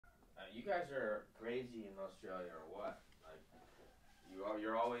you guys are crazy in Australia or what? Like,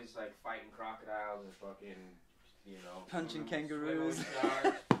 you're always like fighting crocodiles and fucking, you know, punching kangaroos.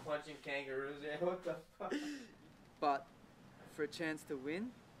 Punching kangaroos. Yeah, what the fuck? But for a chance to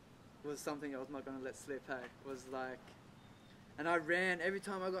win was something I was not gonna let slip. Hey, was like, and I ran every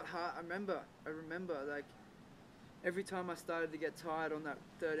time I got hurt. I remember like every time I started to get tired on that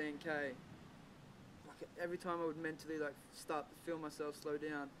 13K. Like every time I would mentally like start to feel myself slow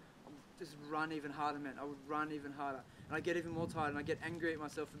down, I would just run even harder, man. I would run even harder, and I get even more tired, and I get angry at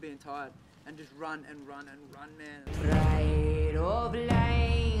myself for being tired, and just run and run and run, man.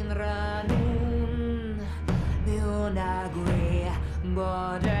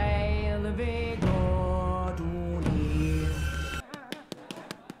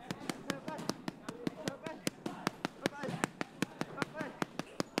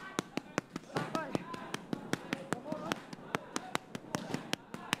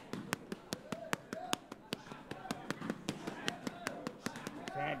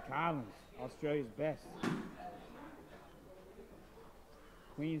 Australia's best.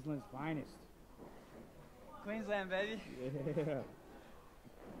 Queensland's finest. Queensland, baby. Yeah.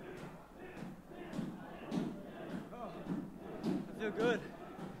 Oh, I feel good.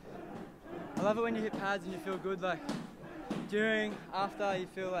 I love it when you hit pads and you feel good. Like during, after, you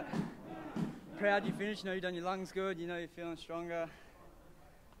feel like proud you finished. You know you've done your lungs good. You know you're feeling stronger.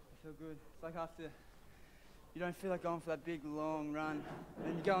 You feel good. It's like after. You don't feel like going for that big, long run.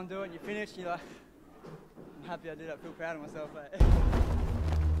 And you go and do it and you finish, you're like, I'm happy I did it, I feel proud of myself.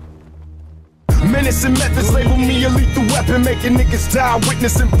 Menace and methods label me a lethal weapon, making niggas die,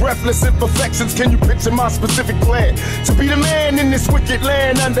 witnessing breathless imperfections. Can you picture my specific plan? To be the man in this wicked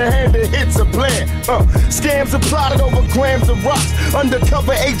land, underhanded hits a plan. Scams are plotted over grams of rocks.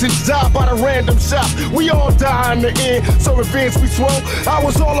 Undercover agents die by the random shot. We all die in the end, so revenge we swole. I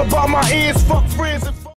was all about my ends, fuck friends and